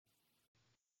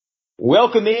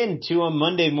Welcome in to a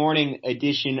Monday morning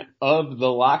edition of the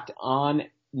Locked On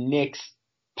Knicks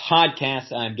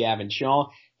podcast. I'm Gavin Shaw.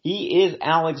 He is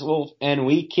Alex Wolf, and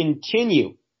we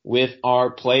continue with our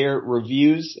player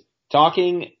reviews,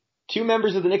 talking two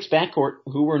members of the Knicks backcourt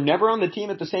who were never on the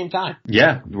team at the same time.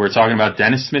 Yeah, we're talking about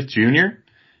Dennis Smith Jr.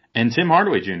 and Tim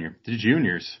Hardaway Jr., the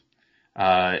juniors.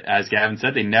 As Gavin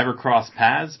said, they never crossed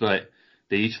paths, but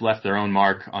they each left their own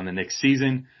mark on the Knicks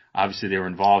season. Obviously, they were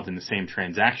involved in the same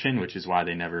transaction, which is why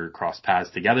they never crossed paths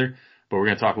together. But we're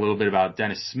going to talk a little bit about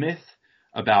Dennis Smith,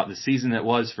 about the season that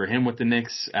was for him with the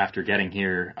Knicks after getting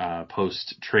here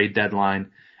post-trade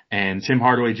deadline, and Tim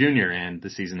Hardaway Jr. and the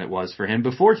season that was for him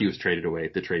before he was traded away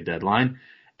at the trade deadline,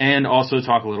 and also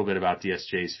talk a little bit about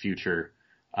DSJ's future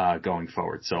going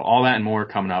forward. So all that and more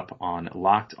coming up on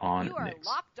Locked On Knicks. You are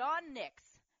Locked On Knicks,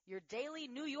 your daily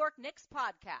New York Knicks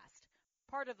podcast,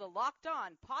 part of the Locked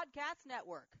On Podcast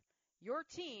Network, your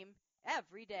team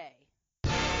every day.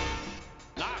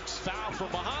 Knox foul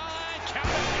from behind, count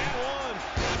it and one.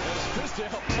 As Fizdale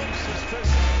pumps his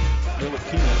fist.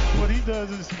 Ntilikina, what he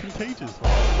does is contagious.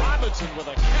 Robinson with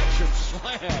a catch and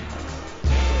slam.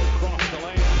 Across the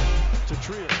lane to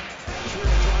Trier.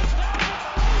 Trier drives.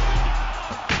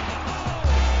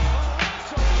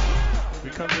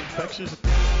 Becomes infectious.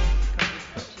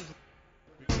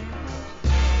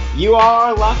 You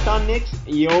are Locked On Knicks,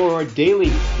 your daily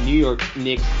New York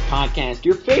Knicks podcast,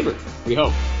 your favorite, we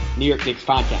hope, New York Knicks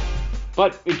podcast.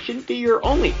 But it shouldn't be your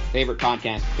only favorite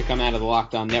podcast to come out of the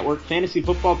Locked On Network. Fantasy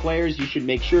football players, you should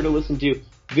make sure to listen to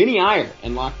Vinny Iyer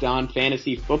and Locked On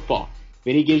Fantasy Football.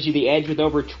 Vinny gives you the edge with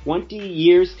over 20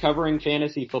 years covering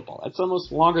fantasy football. That's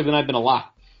almost longer than I've been alive.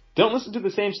 Don't listen to the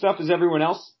same stuff as everyone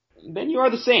else, then you are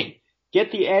the same.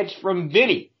 Get the edge from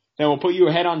Vinny. That will put you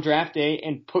ahead on draft day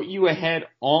and put you ahead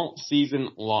all season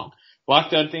long.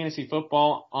 Locked On Fantasy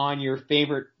Football on your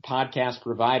favorite podcast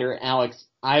provider. Alex,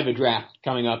 I have a draft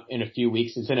coming up in a few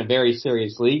weeks. It's in a very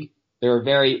serious league. There are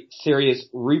very serious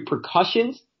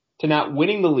repercussions to not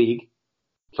winning the league.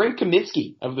 Frank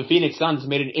Kaminsky of the Phoenix Suns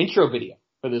made an intro video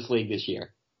for this league this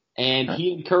year, and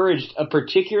he encouraged a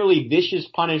particularly vicious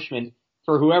punishment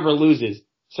for whoever loses.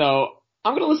 So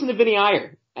I'm going to listen to Vinny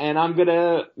Iyer, and I'm going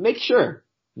to make sure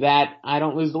that I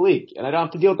don't lose the league, and I don't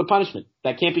have to deal with the punishment.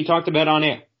 That can't be talked about on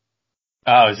air.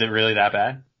 Oh, is it really that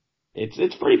bad?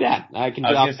 It's pretty bad. I was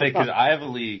going to say, because I have a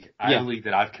league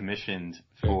that I've commissioned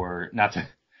for, not to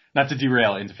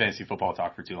derail into fantasy football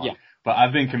talk for too long, but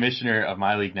I've been commissioner of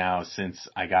my league now since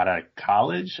I got out of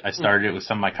college. I started it with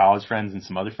some of my college friends and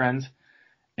some other friends.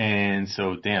 And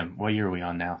so, damn, what year are we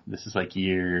on now? This is like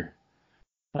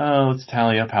let's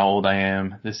tally up how old I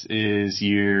am. This is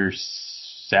year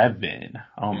 7.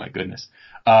 Oh my goodness.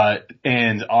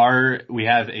 And we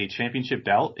have a championship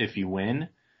belt if you win.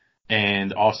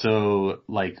 And also,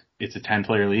 like, it's a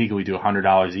 10-player league. We do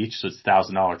 $100 each, so it's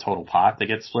 $1,000 total pot that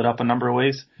gets split up a number of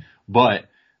ways. But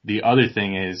the other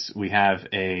thing is we have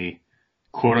a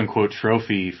quote-unquote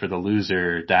trophy for the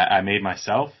loser that I made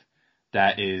myself.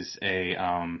 That is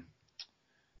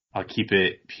I'll keep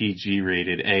it PG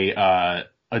rated,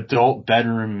 adult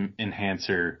bedroom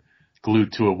enhancer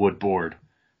glued to a wood board.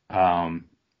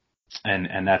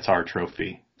 And that's our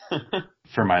trophy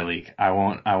for my league. I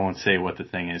won't say what the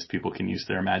thing is. People can use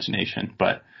their imagination,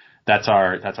 but that's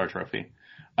our trophy.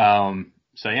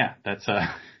 So yeah, that's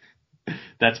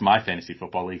my fantasy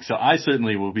football league. So I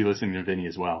certainly will be listening to Vinny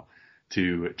as well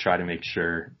to try to make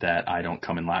sure that I don't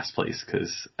come in last place,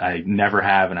 because I never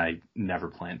have and I never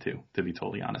plan to be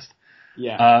totally honest.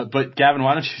 Yeah. But Gavin,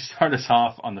 why don't you start us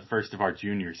off on the first of our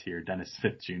juniors here, Dennis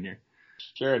Smith Jr.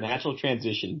 Sure, natural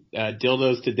transition.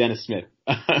 Dildos to Dennis Smith.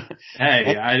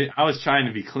 Hey, I was trying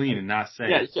to be clean and not say.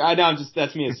 Yeah, sure, I know.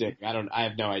 That's me assuming. I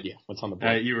have no idea what's on the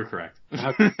board. You were correct.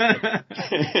 And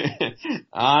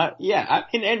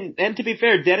to be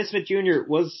fair, Dennis Smith Jr.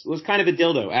 was kind of a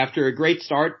dildo after a great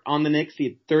start on the Knicks. He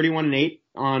had 31-8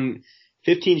 on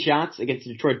 15 shots against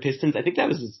the Detroit Pistons. I think that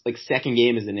was his second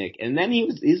game as a Knick. And then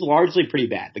he's largely pretty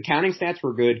bad. The counting stats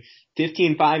were good.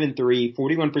 15-5-3,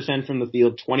 41% from the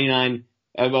field, 29.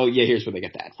 Here's where they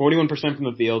get that. 41% from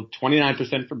the field,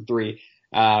 29% from three,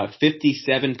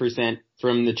 57%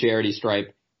 from the charity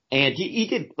stripe. And he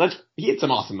had some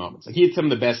awesome moments. He had some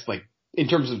of the best, in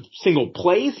terms of single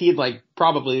plays, he had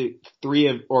probably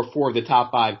 3 or 4 of the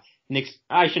top 5 Knicks.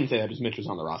 I shouldn't say that because Mitch was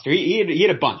on the roster. He had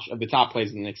a bunch of the top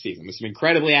plays in the next season with some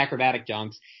incredibly acrobatic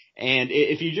dunks. And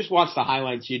if you just watch the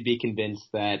highlights, you'd be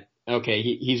convinced that, okay,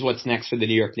 he's what's next for the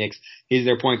New York Knicks. He's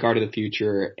their point guard of the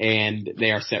future, and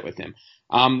they are set with him.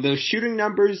 Those shooting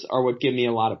numbers are what give me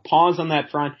a lot of pause on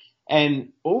that front. And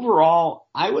overall,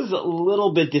 I was a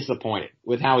little bit disappointed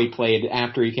with how he played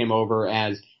after he came over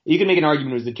as you can make an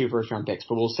argument it was the 2 first-round picks,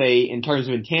 but we'll say in terms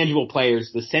of intangible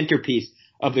players, the centerpiece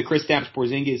of the Kristaps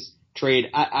Porzingis trade,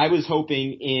 I was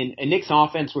hoping in a Knicks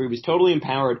offense where he was totally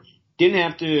empowered, didn't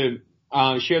have to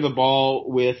share the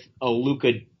ball with a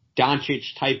Luka Doncic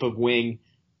type of wing.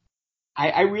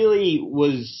 I really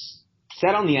was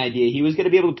set on the idea he was going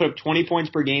to be able to put up 20 points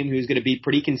per game. He was going to be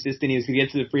pretty consistent. He was going to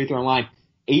get to the free throw line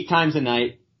 8 times a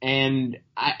night. And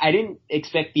I didn't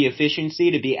expect the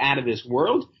efficiency to be out of this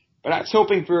world, but I was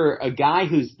hoping for a guy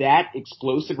who's that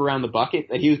explosive around the bucket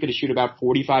that he was going to shoot about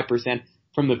 45%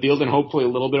 from the field and hopefully a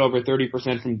little bit over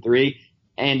 30% from 3.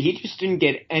 And he just didn't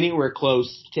get anywhere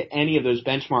close to any of those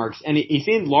benchmarks. And he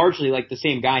seemed largely like the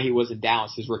same guy he was in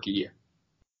Dallas his rookie year.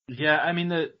 Yeah, I mean,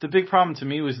 the big problem to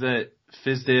me was that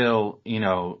Fizdale,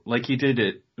 like he did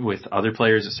it with other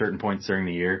players at certain points during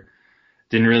the year,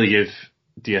 didn't really give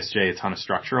DSJ a ton of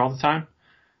structure all the time.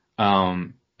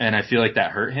 And I feel like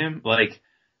that hurt him. Like,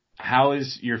 how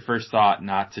is your first thought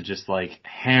not to just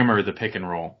hammer the pick and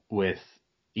roll with,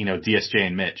 DSJ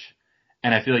and Mitch?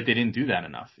 And I feel like they didn't do that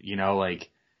enough.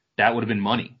 That would have been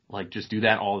money. Just do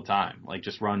that all the time.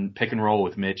 Just run pick and roll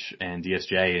with Mitch and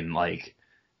DSJ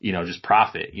and just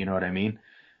profit. You know what I mean?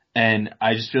 And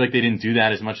I just feel like they didn't do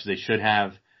that as much as they should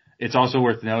have. It's also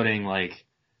worth noting,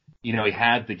 he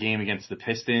had the game against the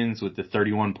Pistons with the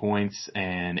 31 points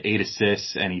and 8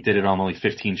 assists, and he did it on only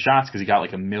 15 shots because he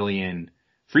got 1 million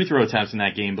free throw attempts in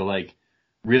that game. But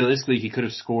realistically, he could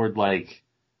have scored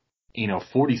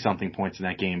 40 something points in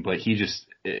that game, but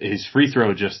his free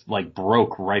throw just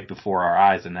broke right before our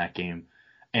eyes in that game.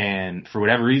 And for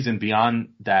whatever reason, beyond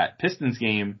that Pistons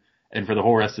game and for the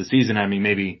whole rest of the season, I mean,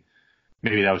 maybe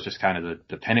that was just kind of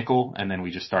the pinnacle, and then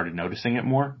we just started noticing it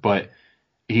more. But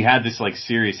he had this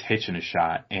serious hitch in his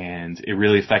shot, and it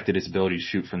really affected his ability to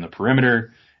shoot from the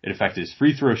perimeter. It affected his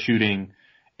free throw shooting,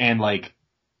 and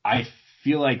I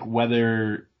feel like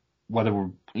whether we're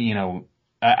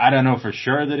I don't know for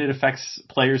sure that it affects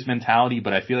players' mentality,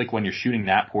 but I feel like when you're shooting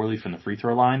that poorly from the free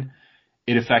throw line,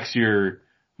 it affects your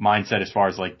mindset as far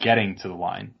as getting to the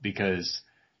line, because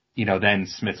then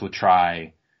Smith would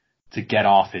try to get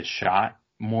off his shot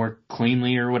more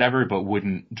cleanly or whatever, but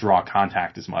wouldn't draw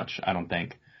contact as much, I don't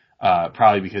think.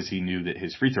 Probably because he knew that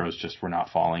his free throws just were not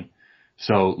falling.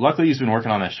 So luckily he's been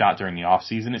working on that shot during the off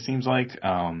season, it seems like.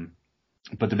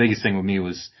 But the biggest thing with me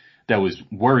was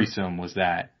worrisome was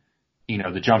that,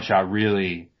 the jump shot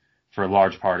really, for a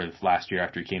large part of last year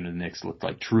after he came to the Knicks, looked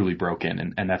truly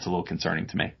broken, and that's a little concerning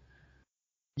to me.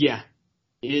 Yeah.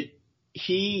 It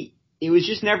was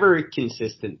just never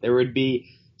consistent. There would be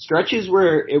stretches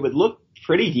where it would look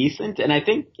pretty decent, and I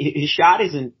think his shot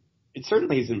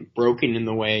certainly isn't broken in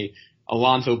the way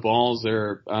Alonzo Balls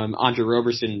or Andre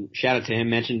Roberson, shout out to him,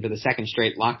 mentioned for the second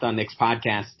straight Locked On Knicks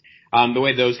podcast, the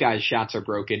way those guys' shots are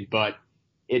broken, but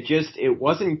it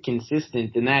wasn't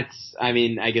consistent, and that's, I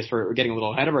mean, I guess we're getting a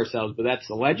little ahead of ourselves, but that's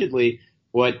allegedly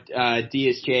what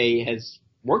DSJ has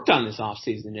worked on this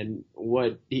offseason, and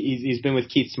what he's been with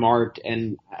Keith Smart,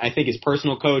 and I think his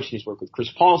personal coach, and he's worked with Chris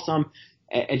Paul some,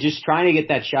 and just trying to get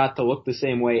that shot to look the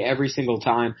same way every single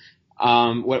time.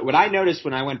 What I noticed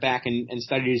when I went back and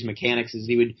studied his mechanics is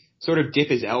he would sort of dip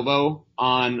his elbow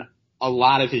on a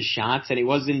lot of his shots, and he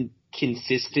wasn't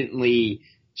consistently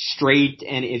straight,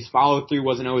 and his follow through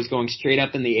wasn't always going straight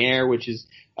up in the air, which is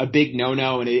a big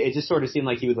no-no, and it just sort of seemed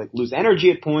like he would lose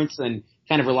energy at points and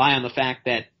kind of rely on the fact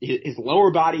that his lower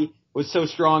body was so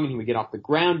strong and he would get off the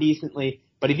ground decently.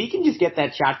 But if he can just get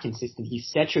that shot consistent,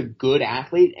 he's such a good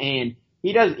athlete, and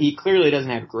he clearly doesn't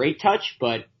have great touch,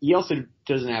 but he also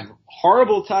doesn't have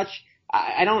horrible touch.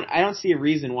 I don't see a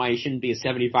reason why he shouldn't be a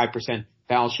 75%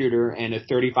 foul shooter and a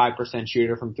 35%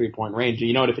 shooter from 3-point range. And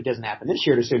you know what, if it doesn't happen this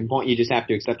year at a certain point, you just have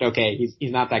to accept, okay,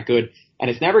 he's not that good, and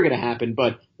it's never going to happen.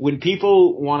 But when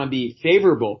people want to be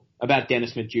favorable about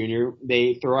Dennis Smith Jr.,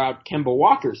 they throw out Kemba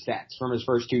Walker's stats from his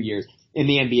first 2 years in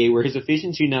the NBA, where his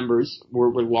efficiency numbers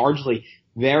were largely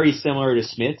very similar to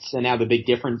Smith's, and now the big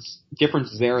difference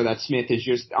there that Smith is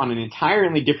just on an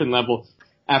entirely different level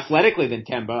athletically than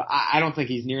Kemba. I don't think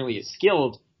he's nearly as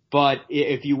skilled, but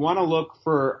if you want to look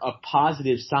for a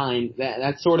positive sign,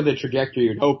 that's sort of the trajectory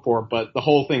you'd hope for, but the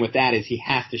whole thing with that is he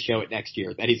has to show it next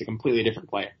year, that he's a completely different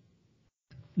player.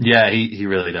 Yeah, he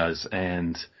really does,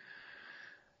 and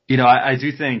I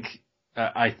do think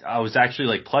I was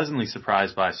actually pleasantly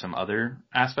surprised by some other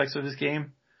aspects of his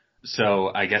game. So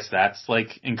I guess that's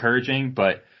encouraging,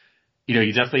 but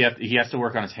he definitely he has to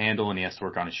work on his handle and he has to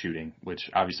work on his shooting, which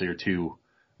obviously are two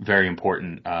very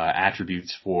important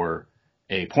attributes for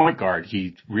a point guard.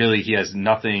 He has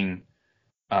nothing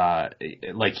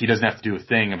he doesn't have to do a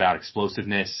thing about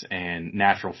explosiveness and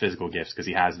natural physical gifts because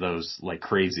he has those like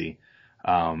crazy.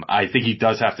 I think he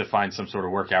does have to find some sort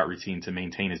of workout routine to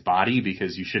maintain his body,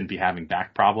 because you shouldn't be having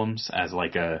back problems as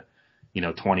like a,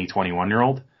 20,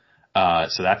 21-year-old.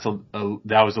 So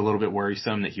that was a little bit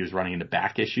worrisome that he was running into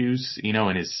back issues,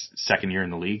 in his second year in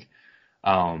the league.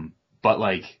 But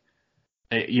like,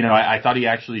 I thought he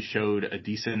actually showed a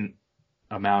decent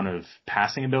amount of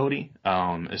passing ability,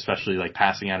 especially like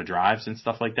passing out of drives and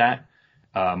stuff like that,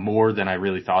 more than I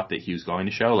really thought that he was going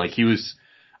to show. Like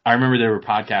I remember there were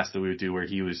podcasts that we would do where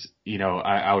he was,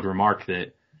 I would remark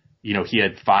that, he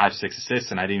had 5-6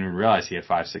 assists, and I didn't even realize he had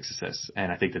 5-6 assists.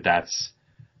 And I think that that's,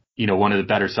 one of the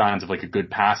better signs of like a good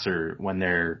passer when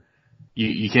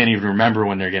you can't even remember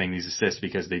when they're getting these assists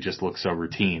because they just look so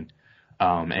routine.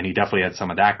 And he definitely had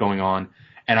some of that going on.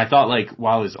 And I thought, like,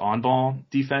 while his on-ball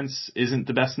defense isn't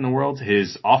the best in the world,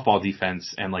 his off-ball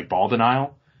defense and like ball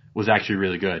denial was actually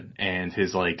really good. And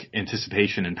his like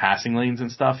anticipation in passing lanes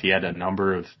and stuff, he had a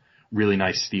number of really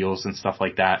nice steals and stuff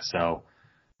like that. So,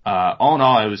 all in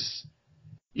all, I was,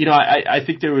 I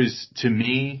think there was, to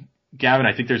me, Gavin,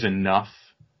 I think there's enough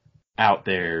out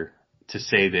there to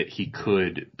say that he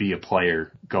could be a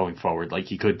player going forward. Like,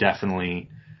 he could definitely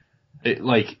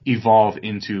evolve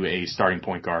into a starting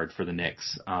point guard for the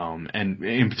Knicks. And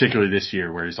in particular this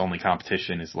year, where his only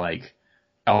competition is like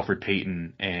Elfrid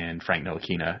Payton and Frank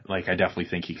Ntilikina. Like, I definitely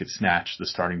think he could snatch the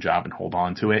starting job and hold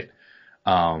on to it.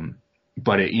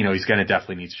 But he's going to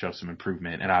definitely need to show some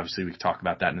improvement. And obviously we can talk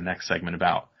about that in the next segment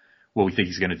about what we think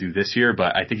he's going to do this year.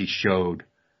 But I think he showed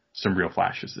some real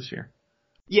flashes this year.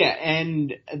 Yeah,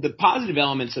 and the positive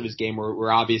elements of his game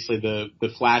were obviously the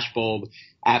flashbulb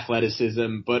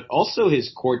athleticism, but also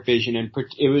his court vision, and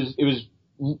it was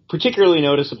particularly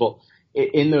noticeable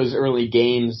in those early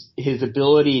games, his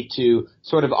ability to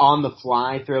sort of on the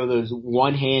fly throw those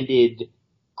one-handed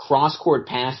cross-court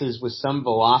passes with some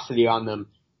velocity on them.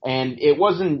 And it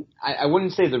wasn't, I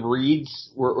wouldn't say the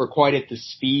reads were quite at the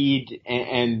speed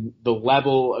and the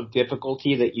level of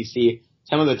difficulty that you see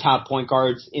some of the top point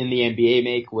guards in the NBA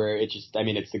make, where it's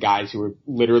the guys who are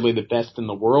literally the best in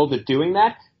the world at doing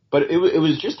that. But it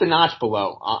was just a notch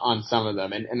below on some of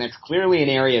them. And that's clearly an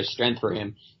area of strength for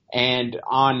him. And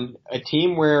on a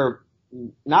team where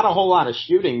not a whole lot of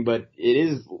shooting, but it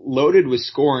is loaded with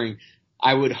scoring,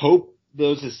 I would hope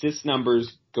those assist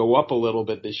numbers go up a little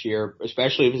bit this year,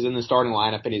 especially if he's in the starting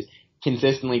lineup and he's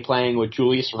consistently playing with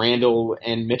Julius Randle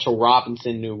and Mitchell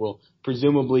Robinson, who will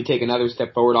presumably take another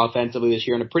step forward offensively this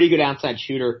year, and a pretty good outside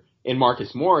shooter in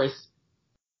Marcus Morris.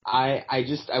 I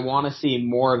want to see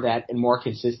more of that and more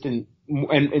consistent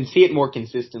and see it more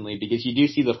consistently, because you do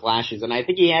see the flashes, and I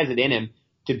think he has it in him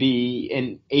to be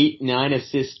an 8-9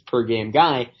 assists per game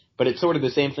guy, but it's sort of the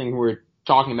same thing we're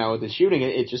talking about with his shooting.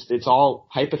 It's all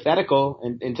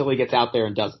hypothetical until he gets out there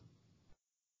and does it.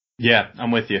 Yeah,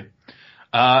 I'm with you.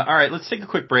 All right, let's take a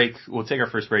quick break. We'll take our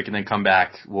first break and then come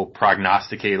back. We'll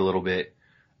prognosticate a little bit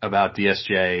about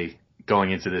DSJ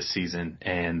going into this season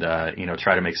and,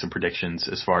 try to make some predictions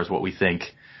as far as what we think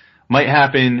might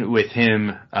happen with him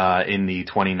in the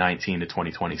 2019 to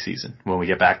 2020 season when we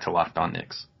get back to Locked On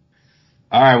Knicks.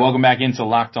 All right, welcome back into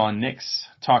Locked On Knicks,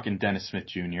 talking Dennis Smith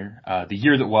Jr., the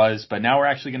year that was, but now we're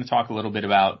actually going to talk a little bit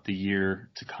about the year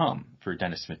to come for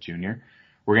Dennis Smith Jr.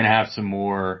 We're going to have some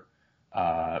more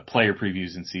player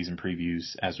previews and season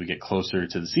previews as we get closer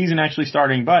to the season actually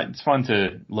starting, but it's fun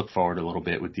to look forward a little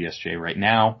bit with DSJ right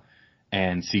now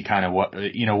and see kind of what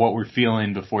we're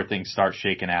feeling before things start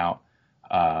shaking out,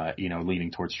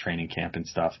 leading towards training camp and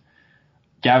stuff.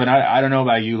 Gavin, I don't know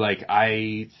about you, like,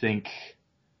 I think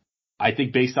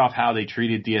based off how they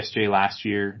treated DSJ last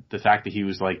year, the fact that he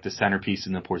was like the centerpiece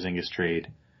in the Porzingis trade,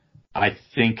 I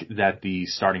think that the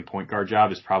starting point guard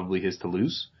job is probably his to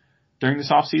lose during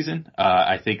this offseason.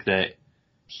 I think that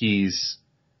he's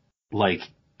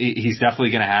definitely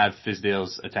going to have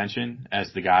Fizdale's attention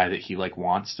as the guy that he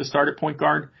wants to start at point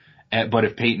guard. But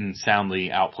if Payton soundly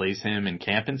outplays him in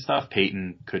camp and stuff,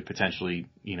 Payton could potentially,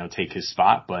 take his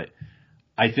spot. But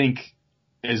I think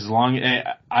as long,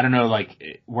 I don't know,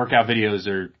 workout videos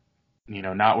are,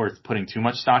 not worth putting too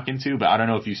much stock into, but I don't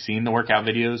know if you've seen the workout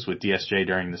videos with DSJ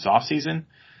during this offseason,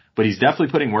 but he's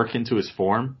definitely putting work into his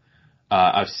form.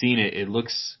 I've seen it. It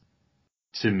looks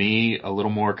to me a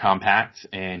little more compact,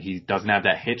 and he doesn't have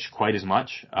that hitch quite as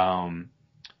much. And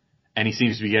he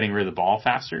seems to be getting rid of the ball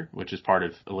faster, which is part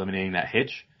of eliminating that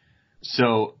hitch.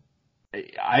 So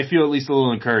I feel at least a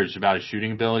little encouraged about his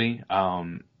shooting ability.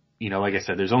 Like I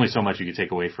said, there's only so much you can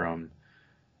take away from,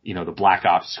 the Black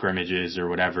Ops scrimmages or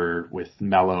whatever with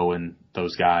Melo and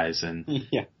those guys and,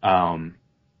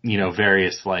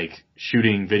 various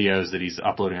shooting videos that he's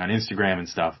uploading on Instagram and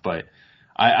stuff. But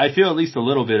I feel at least a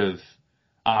little bit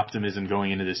optimism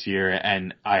going into this year,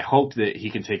 and I hope that he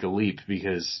can take a leap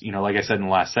because, like I said in the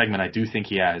last segment, I do think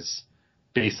he has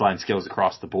baseline skills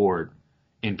across the board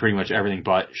in pretty much everything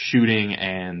but shooting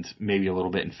and maybe a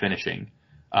little bit in finishing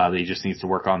that he just needs to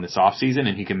work on this offseason,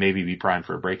 and he can maybe be primed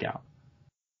for a breakout.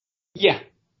 Yeah,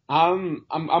 I'm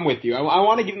with you. I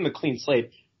want to give him a clean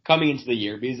slate coming into the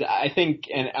year because I think,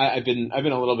 and I've been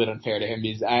a little bit unfair to him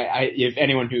because if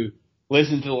anyone who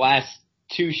listened to the last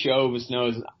two shows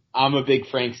knows I'm a big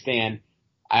Frank stan.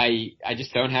 I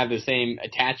just don't have the same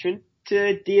attachment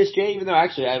to DSJ, even though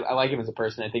actually I like him as a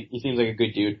person. I think he seems like a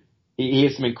good dude. He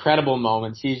has some incredible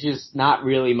moments. He's just not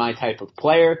really my type of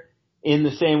player in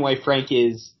the same way Frank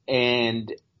is.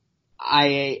 And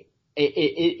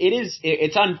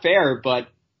it's unfair, but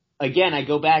again, I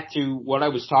go back to what I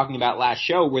was talking about last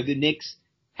show where the Knicks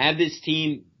have this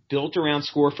team built around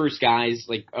score-first guys,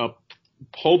 like a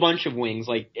whole bunch of wings.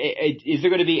 Like, is there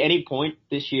going to be any point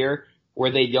this year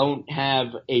where they don't have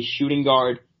a shooting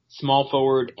guard, small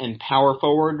forward, and power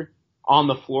forward on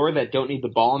the floor that don't need the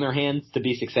ball in their hands to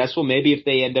be successful? Maybe if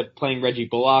they end up playing Reggie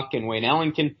Bullock and Wayne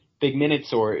Ellington big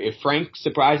minutes, or if Frank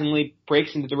surprisingly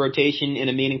breaks into the rotation in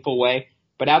a meaningful way.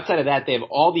 But outside of that, they have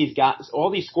all these guys,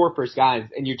 all these score-first guys,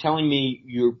 and you're telling me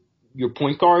your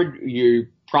point guard, your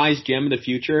prize gem of the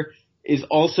future, is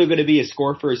also going to be a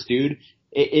score-first dude.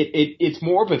 It's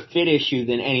more of a fit issue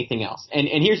than anything else. And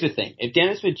here's the thing. If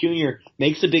Dennis Smith Jr.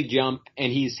 makes a big jump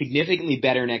and he's significantly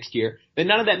better next year, then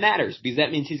none of that matters because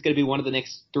that means he's going to be one of the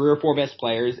next 3 or 4 best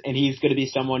players and he's going to be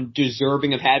someone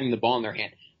deserving of having the ball in their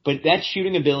hand. But that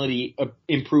shooting ability of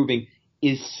improving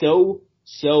is so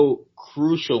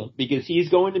crucial because he's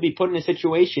going to be put in a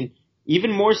situation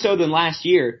even more so than last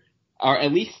year, or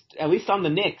at least on the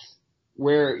Knicks,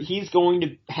 where he's going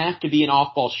to have to be an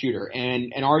off-ball shooter.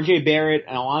 And RJ Barrett,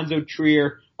 and Alonzo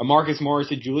Trier, or Marcus Morris,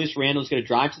 and Julius Randle is going to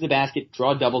drive to the basket,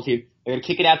 draw a double team. They're going to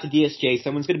kick it out to DSJ.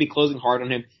 Someone's going to be closing hard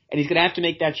on him, and he's going to have to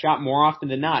make that shot more often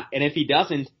than not. And if he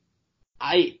doesn't,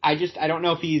 I don't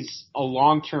know if he's a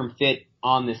long-term fit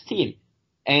on this team.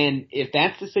 And if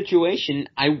that's the situation,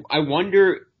 I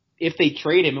wonder if they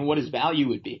trade him and what his value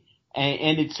would be.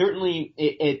 And it's certainly,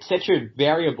 it's such a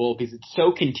variable because it's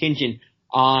so contingent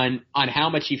on how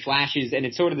much he flashes, and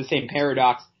it's sort of the same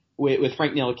paradox with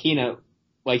Frank Ntilikina.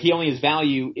 Like, he only has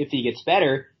value if he gets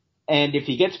better, and if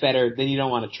he gets better, then you don't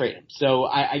want to trade him. So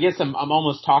I guess I'm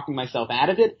almost talking myself out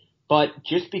of it, but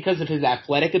just because of his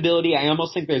athletic ability, I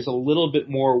almost think there's a little bit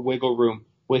more wiggle room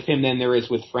with him than there is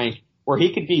with Frank, where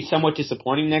he could be somewhat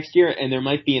disappointing next year, and there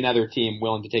might be another team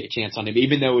willing to take a chance on him,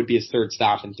 even though it would be his third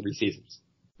stop in 3 seasons.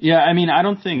 Yeah, I mean, I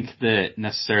don't think that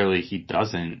necessarily he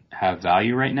doesn't have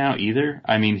value right now either.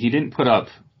 I mean, he didn't put up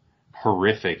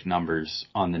horrific numbers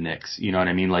on the Knicks. You know what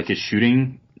I mean? Like, his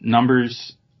shooting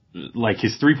numbers, like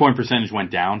his 3-point percentage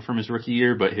went down from his rookie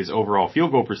year, but his overall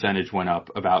field goal percentage went up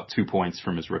about 2 points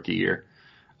from his rookie year.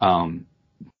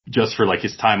 Just for like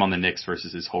his time on the Knicks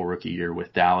versus his whole rookie year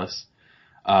with Dallas.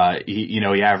 He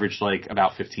averaged like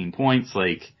about 15 points,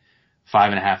 like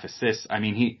 5.5 assists. I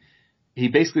mean, he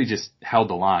basically just held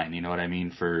the line, you know what I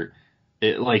mean? For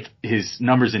it, like, his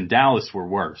numbers in Dallas were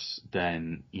worse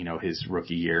than, his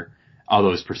rookie year,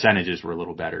 although his percentages were a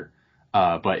little better.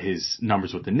 But his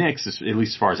numbers with the Knicks, at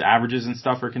least as far as averages and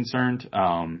stuff are concerned,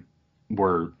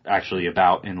 were actually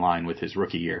about in line with his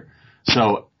rookie year.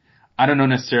 So I don't know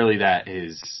necessarily that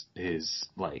his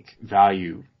like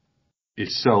value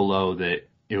is so low that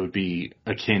it would be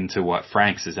akin to what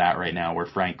Frank's is at right now, where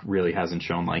Frank really hasn't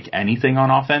shown like anything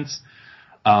on offense.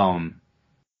 And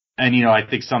I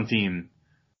think some team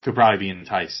could probably be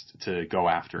enticed to go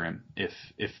after him if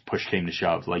push came to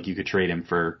shove. Like, you could trade him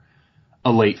for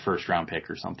a late first round pick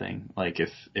or something. Like,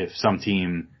 if some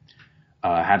team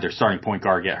had their starting point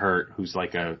guard get hurt, who's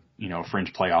like a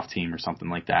fringe playoff team or something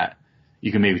like that,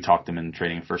 you can maybe talk them into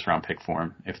trading a first round pick for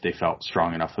him if they felt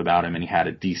strong enough about him and he had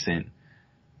a decent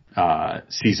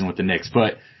season with the Knicks.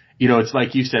 But it's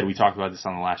like you said, we talked about this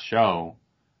on the last show.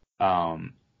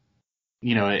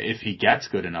 If he gets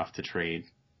good enough to trade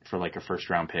for like a first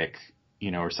round pick,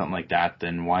 or something like that,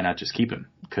 then why not just keep him?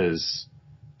 Because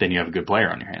then you have a good player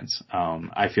on your hands.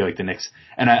 I feel like the Knicks,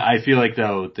 and I feel like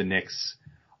though the Knicks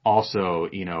also,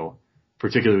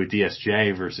 particularly with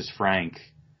DSJ versus Frank,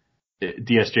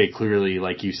 DSJ clearly,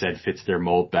 like you said, fits their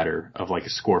mold better of like a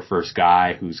score first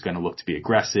guy who's going to look to be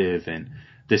aggressive and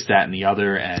this, that, and the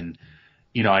other. And,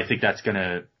 I think that's going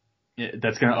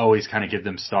to always kind of give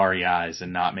them starry eyes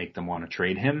and not make them want to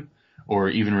trade him or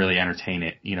even really entertain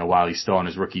it, while he's still on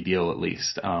his rookie deal at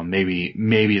least.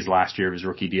 Maybe his last year of his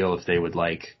rookie deal, if they would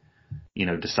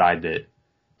decide that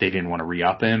they didn't want to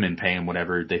re-up him and pay him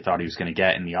whatever they thought he was going to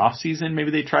get in the off season,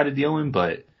 maybe they try to deal him.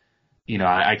 But,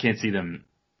 I can't see them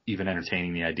even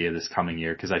entertaining the idea this coming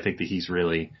year, because I think that he's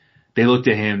really, they looked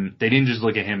at him, they didn't just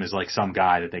look at him as like some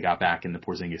guy that they got back in the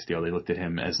Porzingis deal. They looked at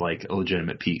him as like a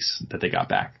legitimate piece that they got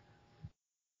back.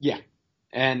 Yeah.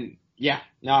 And yeah,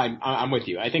 no, I'm with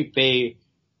you. I think they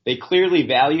clearly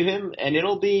value him, and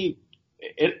it'll be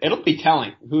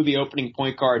telling who the opening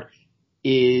point guard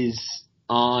is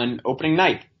on opening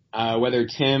night, whether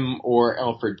it's him or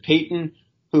Elfrid Payton,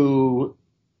 who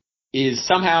is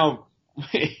somehow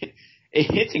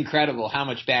it's incredible how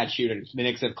much bad shooting the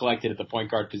Knicks have collected at the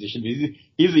point guard position.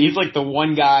 He's like the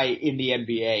one guy in the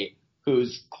NBA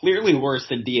who's clearly worse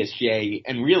than DSJ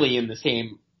and really in the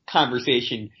same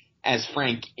conversation as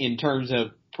Frank in terms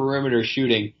of perimeter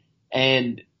shooting.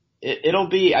 And it'll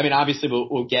be, I mean, obviously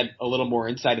we'll get a little more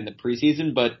insight in the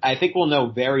preseason, but I think we'll know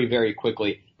very, very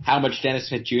quickly how much Dennis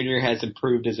Smith Jr. has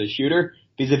improved as a shooter.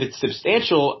 Because if it's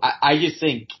substantial, I just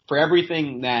think for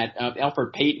everything that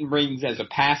Elfrid Payton brings as a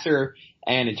passer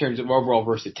and in terms of overall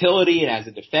versatility and as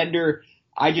a defender,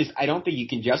 I don't think you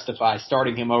can justify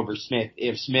starting him over Smith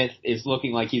if Smith is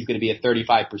looking like he's going to be a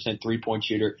 35% three-point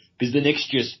shooter, because the Knicks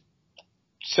just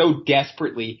so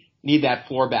desperately need that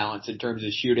floor balance in terms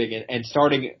of shooting, and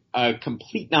starting a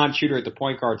complete non-shooter at the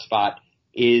point guard spot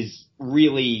is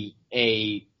really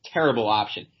a terrible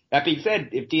option. That being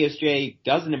said, if DSJ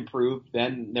doesn't improve,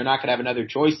 then they're not going to have another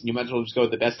choice, and you might as well just go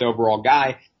with the best overall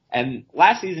guy. And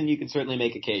last season, you can certainly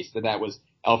make a case that was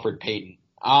Elfrid Payton.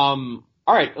 All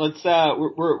right, let's.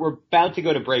 We're about to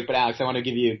go to break, but Alex, I want to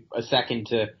give you a second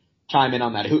to chime in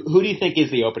on that. Who do you think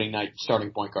is the opening night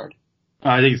starting point guard?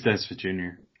 I think it's Dennis Smith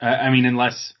Jr. I mean,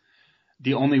 unless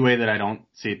the only way that I don't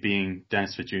see it being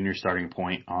Dennis Smith Jr. starting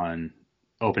point on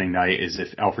opening night is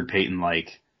if Elfrid Payton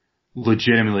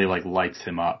legitimately lights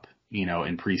him up,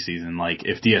 in preseason. Like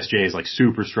if DSJ is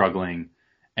super struggling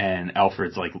and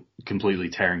Alfred's completely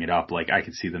tearing it up, I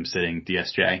could see them sitting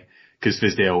DSJ, because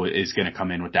Fizdale is going to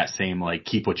come in with that same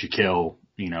keep what you kill,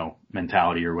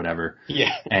 mentality or whatever.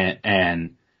 Yeah.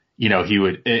 And he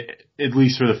would, at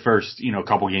least for the first,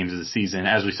 couple games of the season,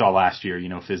 as we saw last year,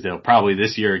 Fizdale probably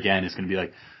this year again is going to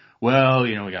be well,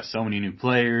 we got so many new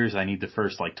players. I need the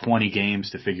first 20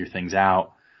 games to figure things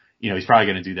out. He's probably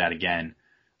going to do that again.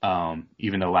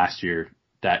 Even though last year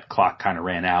that clock kind of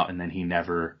ran out and then he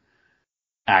never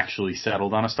actually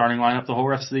settled on a starting lineup the whole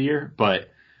rest of the year. But,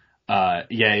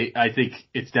 yeah, I think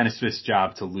it's Dennis Smith's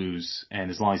job to lose.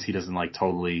 And as long as he doesn't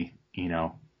totally,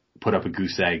 put up a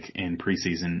goose egg in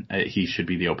preseason, he should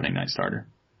be the opening night starter.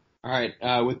 All right.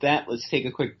 With that, let's take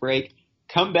a quick break,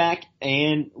 come back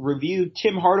and review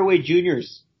Tim Hardaway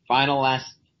Jr.'s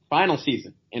final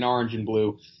season in orange and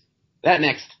blue. That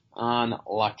next on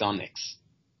Locked On Knicks.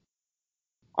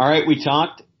 All right, we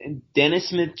talked Dennis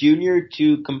Smith Jr.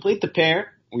 to complete the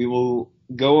pair. We will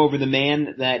go over the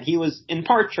man that he was in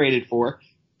part traded for.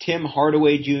 Tim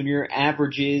Hardaway Jr.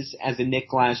 averages as a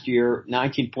Knick last year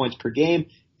 19 points per game,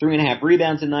 3.5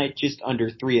 rebounds a night, just under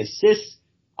 3 assists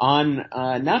on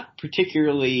not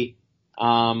particularly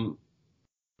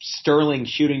sterling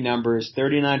shooting numbers,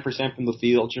 39% from the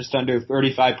field, just under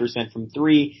 35% from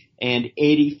three, and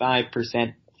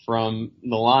 85% from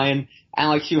the line.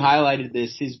 Alex, you highlighted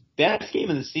this. His best game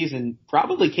of the season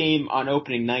probably came on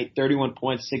opening night, 31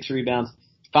 points, 6 rebounds,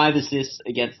 5 assists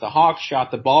against the Hawks, shot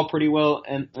the ball pretty well,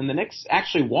 and the Knicks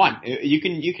actually won. You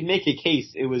can make a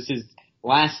case it was his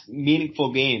last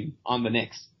meaningful game on the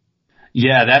Knicks.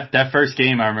 Yeah, that first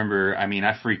game, I remember,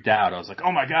 I freaked out. I was like,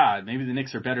 oh my God, maybe the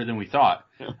Knicks are better than we thought.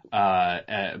 But,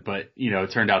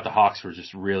 it turned out the Hawks were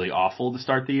just really awful to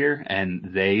start the year,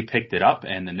 and they picked it up,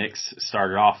 and the Knicks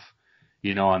started off,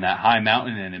 on that high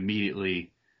mountain and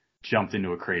immediately jumped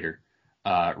into a crater,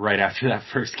 right after that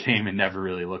first game and never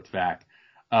really looked back.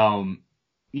 I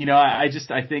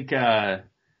think, I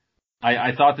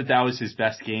thought that was his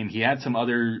best game. He had some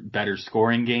other better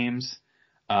scoring games.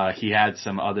 He had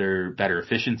some other better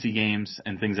efficiency games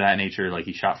and things of that nature.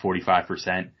 He shot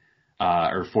 45%,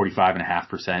 or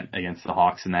 45.5% against the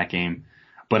Hawks in that game.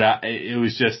 But, it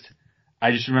was just,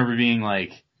 I just remember being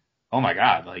oh my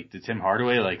God, did Tim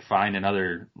Hardaway, find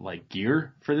another,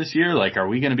 gear for this year? Are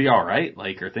we going to be all right?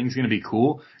 Are things going to be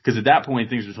cool? Because at that point,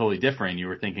 things were totally different. You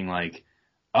were thinking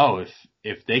oh,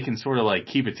 if they can sort of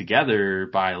keep it together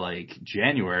by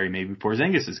January, maybe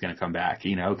Porzingis is going to come back,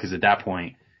 because at that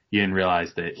point, you didn't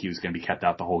realize that he was going to be kept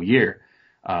out the whole year,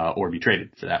 or be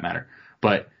traded for that matter.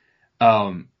 But,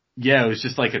 yeah, it was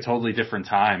just a totally different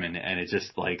time, and it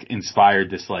just inspired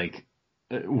this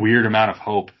weird amount of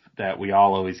hope that we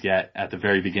all always get at the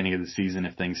very beginning of the season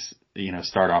if things,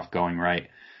 start off going right.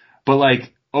 But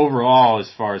overall, as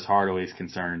far as Hardaway is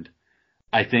concerned,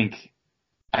 I think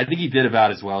he did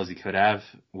about as well as he could have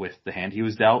with the hand he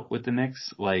was dealt with the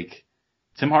Knicks.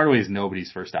 Tim Hardaway is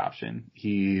nobody's first option.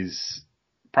 He's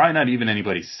probably not even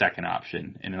anybody's second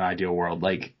option in an ideal world.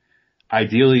 Like,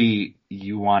 ideally,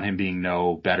 you want him being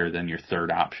no better than your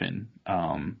third option.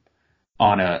 On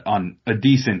a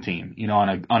decent team,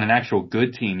 on an actual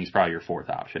good team, he's probably your fourth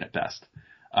option at best.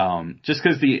 Just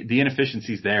because the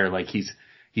inefficiency's there, like he's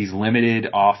limited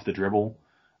off the dribble.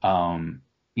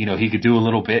 He could do a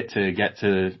little bit to get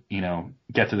to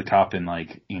the cup and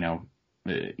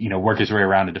work his way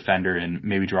around a defender and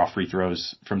maybe draw free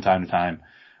throws from time to time.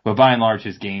 But by and large,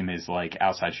 his game is like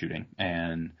outside shooting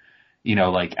and,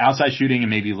 outside shooting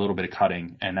and maybe a little bit of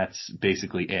cutting. And that's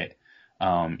basically it.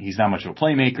 He's not much of a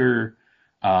playmaker.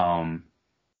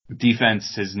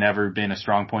 Defense has never been a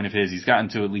strong point of his. He's gotten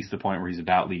to at least the point where he's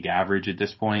about league average at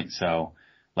this point. So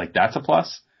that's a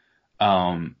plus.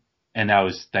 And that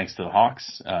was thanks to the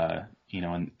Hawks,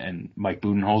 and Mike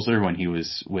Budenholzer when he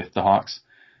was with the Hawks.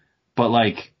 But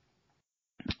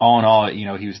all in all,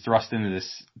 he was thrust into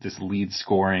this lead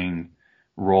scoring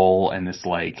role and this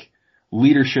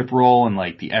leadership role and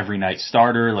the every night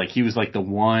starter. He was the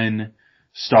one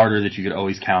starter that you could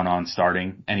always count on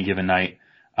starting any given night.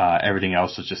 Everything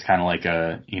else was just kind of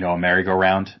a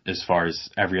merry-go-round as far as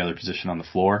every other position on the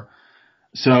floor.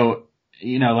 So,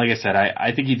 like I said,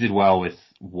 I think he did well with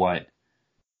what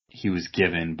he was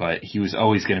given, but he was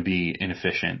always going to be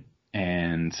inefficient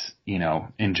and,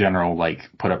 in general,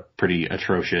 put up pretty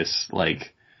atrocious,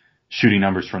 shooting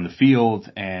numbers from the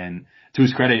field. And to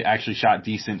his credit, actually shot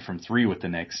decent from three with the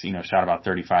Knicks, shot about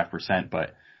 35%.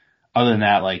 But other than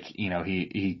that,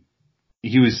 he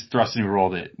was thrust into a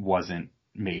role that wasn't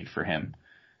made for him.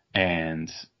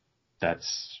 And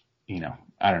that's,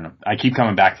 I don't know. I keep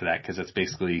coming back to that because that's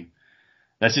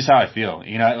just how I feel.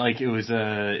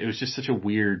 It was just such a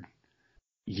weird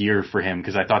year for him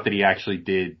because I thought that he actually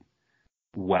did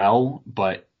well,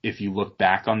 but if you look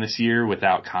back on this year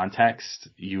without context,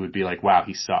 you would be like, wow,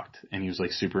 he sucked and he was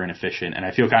super inefficient. And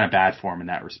I feel kind of bad for him in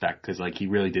that respect because he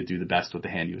really did do the best with the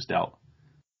hand he was dealt.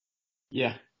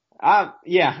 Yeah.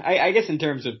 I guess in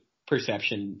terms of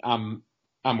perception, I'm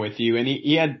with you. And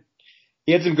he had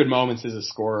some good moments as a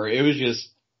scorer. It was just,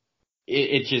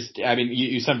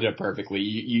 you summed it up perfectly.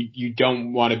 You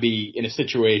don't want to be in a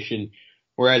situation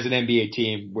where as an NBA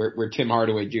team where Tim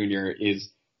Hardaway Jr. is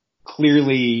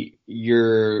clearly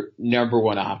your number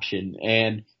one option.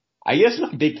 And I guess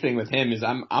the big thing with him is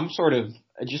I'm sort of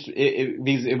just,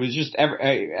 it was just,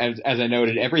 as I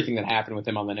noted, everything that happened with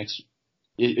him on the Knicks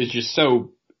is just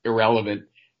so irrelevant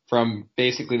from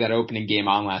basically that opening game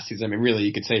on last season. Really,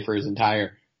 you could say for his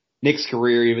entire Knicks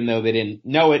career, even though they didn't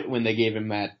know it when they gave him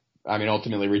that,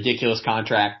 ultimately ridiculous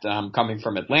contract, coming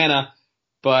from Atlanta.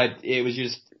 But it was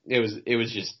just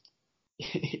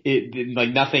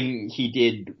nothing he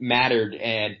did mattered.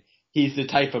 And he's the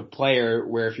type of player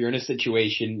where if you're in a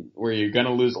situation where you're going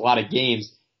to lose a lot of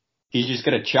games, he's just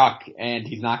going to chuck and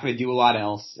he's not going to do a lot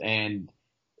else. And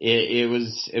it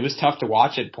was tough to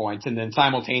watch at points. And then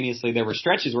simultaneously there were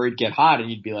stretches where he'd get hot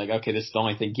and you'd be like, okay, this is the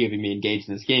only thing keeping me engaged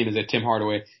in this game is that Tim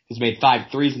Hardaway has made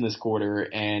 5 threes in this quarter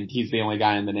and he's the only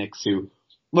guy in the Knicks who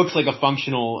looks like a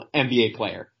functional NBA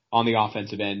player on the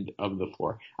offensive end of the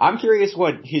floor. I'm curious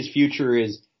what his future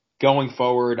is going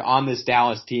forward on this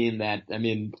Dallas team that,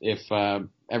 if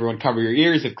everyone cover your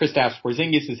ears, if Kristaps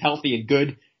Porzingis is healthy and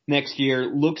good next year,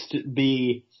 looks to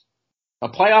be a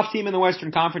playoff team in the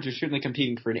Western Conference, are certainly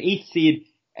competing for an 8th seed.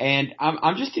 And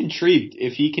I'm just intrigued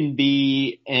if he can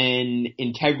be an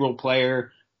integral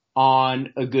player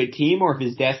on a good team or if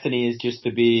his destiny is just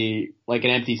to be an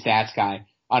empty stats guy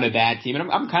on a bad team.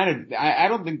 And I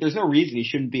don't think there's no reason he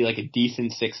shouldn't be a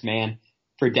decent 6th man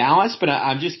for Dallas, but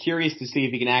I'm just curious to see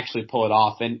if he can actually pull it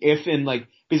off. And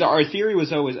because our theory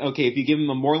was always, okay, if you give him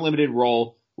a more limited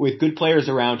role with good players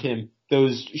around him,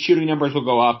 those shooting numbers will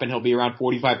go up and he'll be around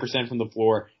 45% from the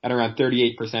floor and around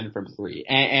 38% from three.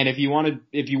 And if you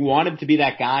wanted to be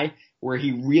that guy where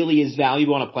he really is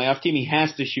valuable on a playoff team, he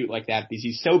has to shoot like that because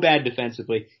he's so bad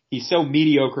defensively. He's so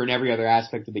mediocre in every other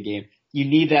aspect of the game. You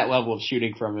need that level of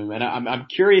shooting from him. And I'm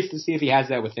curious to see if he has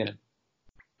that within him.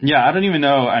 Yeah, I don't even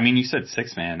know. You said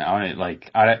 6 man.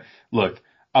 Look,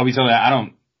 I'll be telling you, I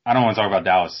don't want to talk about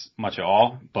Dallas much at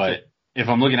all, but if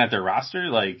I'm looking at their roster,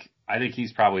 I think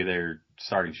he's probably their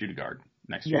starting shooting guard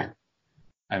next year.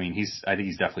 I think he's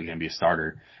definitely going to be a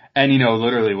starter. And,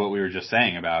 literally what we were just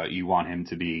saying about you want him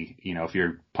to be, if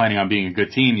you're planning on being a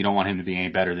good team, you don't want him to be any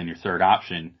better than your third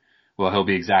option. Well, he'll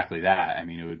be exactly that.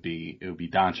 It would be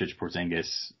Doncic,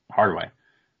 Porzingis, Hardaway.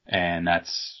 And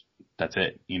that's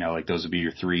it. Those would be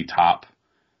your 3 top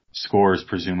scorers,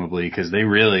 presumably, because they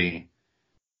really,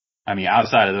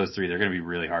 outside of those 3, they're going to be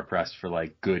really hard pressed for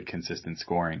good, consistent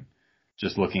scoring.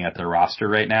 just looking at their roster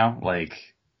right now. Like,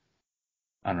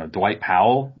 I don't know, Dwight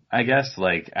Powell, I guess,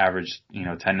 like averaged,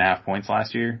 10.5 points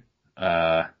last year.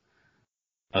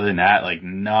 Other than that, like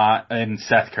and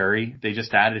Seth Curry, they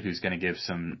just added, who's going to give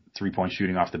some 3-point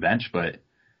shooting off the bench, but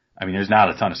I mean, there's not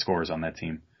a ton of scorers on that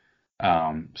team.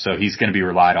 So he's going to be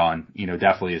relied on,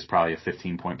 definitely is probably a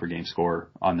 15-point per game scorer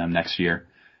on them next year.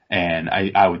 And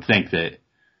I would think that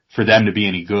for them to be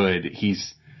any good,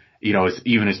 he's,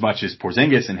 even as much as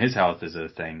Porzingis and his health is a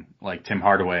thing, like Tim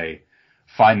Hardaway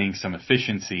finding some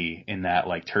efficiency in that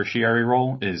like tertiary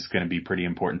role is going to be pretty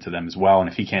important to them as well. And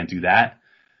if he can't do that,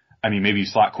 I mean, maybe you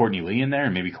slot Courtney Lee in there,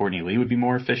 and maybe Courtney Lee would be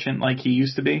more efficient like he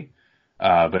used to be.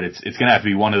 But it's going to have to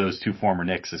be one of those two former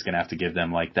Knicks is going to have to give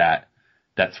them like that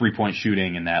 3-point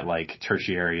shooting and that like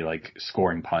tertiary like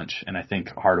scoring punch. And I think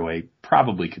Hardaway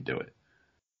probably could do it.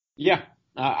 Yeah,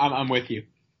 I'm with you.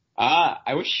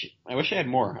 I wish I had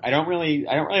more. I don't really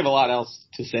have a lot else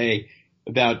to say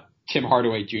about Tim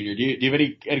Hardaway Jr. Do you have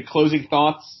any closing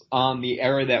thoughts on the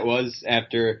era that was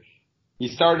after he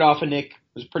started off a Knick,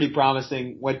 was pretty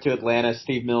promising, went to Atlanta.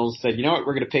 Steve Mills said, you know what,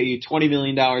 we're going to pay you $20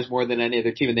 million more than any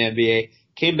other team in the NBA.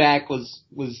 Came back, was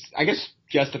I guess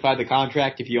justified the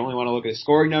contract if you only want to look at his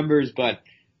scoring numbers, but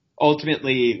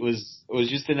ultimately it was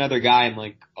just another guy in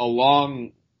like a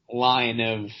long line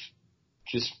of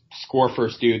just score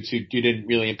first dudes who didn't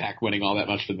really impact winning all that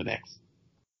much for the Knicks.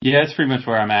 Yeah, that's pretty much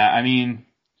where I'm at. I mean,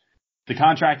 the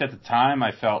contract at the time,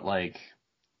 I felt like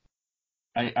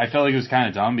it was kind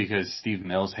of dumb because Steve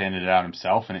Mills handed it out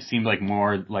himself, and it seemed like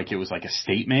more like it was like a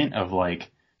statement of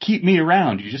like, keep me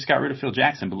around. You just got rid of Phil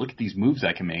Jackson, but look at these moves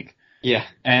I can make. Yeah.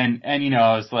 And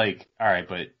I was like, all right,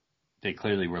 but they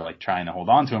clearly were like trying to hold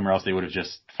on to him, or else they would have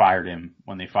just fired him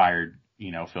when they fired,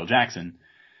 Phil Jackson.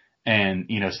 And,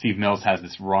 Steve Mills has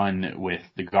this run with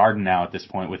the Garden now at this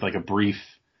point with like a brief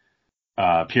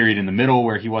period in the middle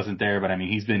where he wasn't there, but I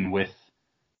mean, he's been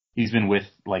with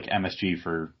like MSG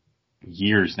for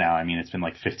years now. I mean, it's been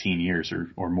like 15 years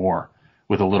or more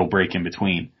with a little break in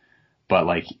between. But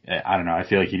like, I don't know, I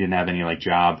feel like he didn't have any like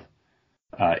job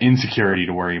insecurity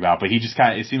to worry about, but he just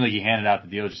it seemed like he handed out the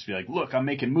deal just to be like, look, I'm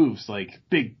making moves, like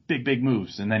big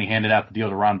moves. And then he handed out the deal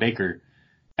to Ron Baker,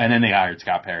 and then they hired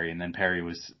Scott Perry, and then Perry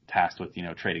was tasked with,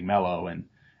 trading Melo and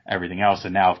everything else.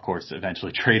 And now, of course,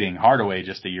 eventually trading Hardaway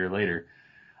just a year later.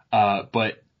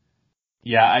 But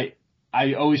yeah,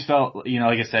 I always felt, like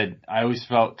I said, I always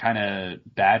felt kind of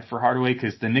bad for Hardaway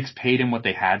because the Knicks paid him what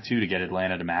they had to get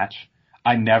Atlanta to match.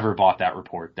 I never bought that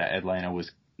report that Atlanta was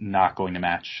not going to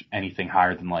match anything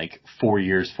higher than like 4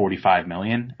 years, $45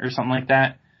 million or something like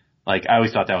that. Like, I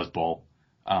always thought that was bull.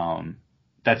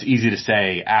 That's easy to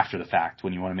say after the fact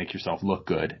when you want to make yourself look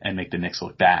good and make the Knicks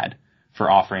look bad for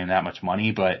offering that much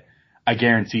money. But I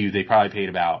guarantee you they probably paid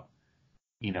about,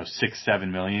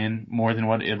 $6-7 million more than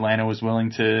what Atlanta was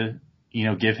willing to,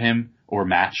 give him or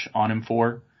match on him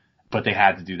for. But they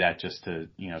had to do that just to,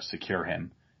 secure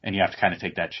him. And you have to kind of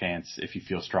take that chance if you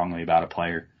feel strongly about a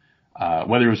player.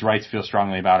 Whether it was right to feel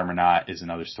strongly about him or not is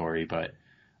another story, but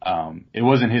it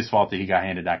wasn't his fault that he got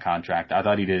handed that contract. I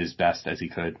thought he did his best as he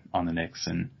could on the Knicks,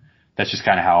 and that's just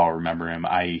kind of how I'll remember him.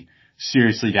 I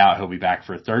seriously doubt he'll be back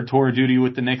for a third tour of duty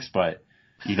with the Knicks, but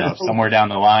somewhere down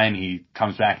the line he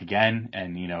comes back again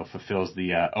and fulfills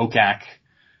the Okak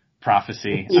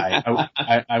prophecy. Yeah.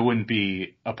 I wouldn't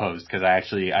be opposed because I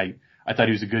thought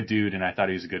he was a good dude and I thought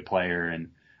he was a good player, and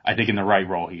I think in the right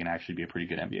role he can actually be a pretty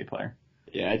good NBA player.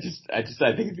 Yeah, I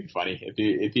think it'd be funny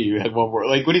if he had one more,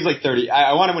 like when he's like 30.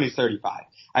 I want him when he's 35.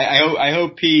 I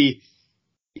hope he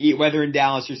whether in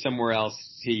Dallas or somewhere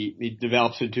else, he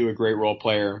develops into a great role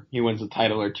player. He wins a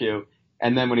title or two,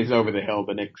 and then when he's over the hill,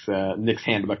 the Knicks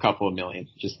hand him a couple of million,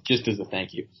 just as a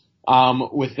thank you.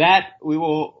 With that, we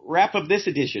will wrap up this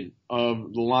edition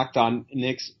of the Locked On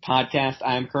Knicks podcast.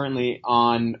 I am currently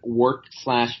on work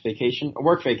vacation,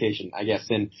 I guess,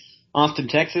 in Austin,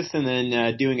 Texas, and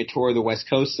then doing a tour of the West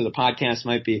Coast, so the podcast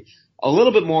might be a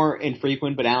little bit more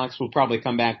infrequent, but Alex will probably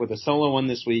come back with a solo one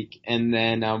this week, and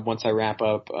then once I wrap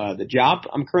up the job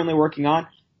I'm currently working on,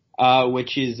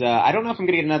 which is I don't know if I'm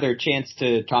going to get another chance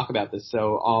to talk about this,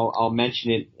 so I'll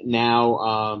mention it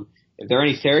now. If there are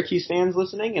any Syracuse fans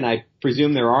listening, and I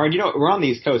presume there are, and we're on the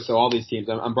East Coast, so all these teams,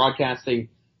 I'm broadcasting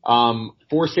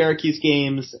 4 Syracuse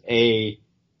games, a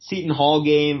Seton Hall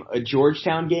game, a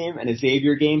Georgetown game, and a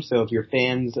Xavier game. So if you're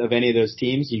fans of any of those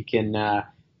teams, you can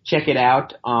check it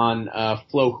out on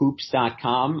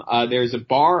flowhoops.com. There's a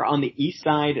bar on the east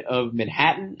side of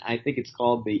Manhattan. I think it's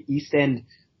called the East End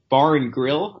Bar and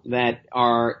Grill that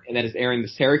is airing the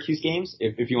Syracuse games.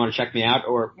 If you want to check me out,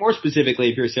 or more specifically,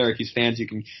 if you're Syracuse fans, you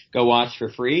can go watch for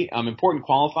free. Important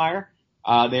qualifier.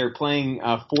 They're playing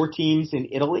 4 teams in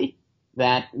Italy.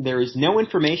 that there is no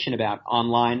information about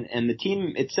online, and the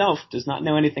team itself does not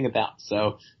know anything about.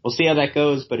 So we'll see how that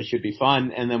goes, but it should be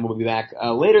fun. And then we'll be back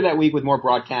later that week with more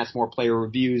broadcasts, more player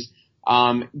reviews,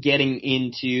 getting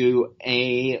into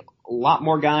a lot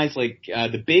more guys like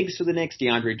the bigs for the Knicks,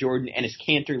 DeAndre Jordan, Enes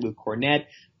Kanter, Luke Kornet,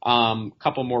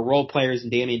 couple more role players,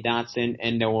 Damian Dotson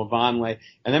and Noah Vonleh.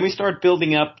 And then we start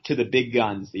building up to the big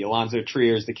guns, the Alonzo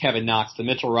Triers, the Kevin Knox, the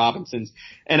Mitchell Robinsons,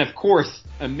 and of course,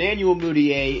 Emmanuel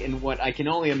Mudiay in what I can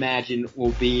only imagine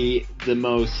will be the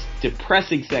most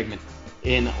depressing segment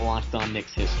in Locked On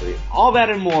Knicks history. All that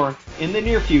and more in the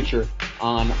near future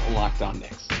on Locked On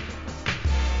Knicks.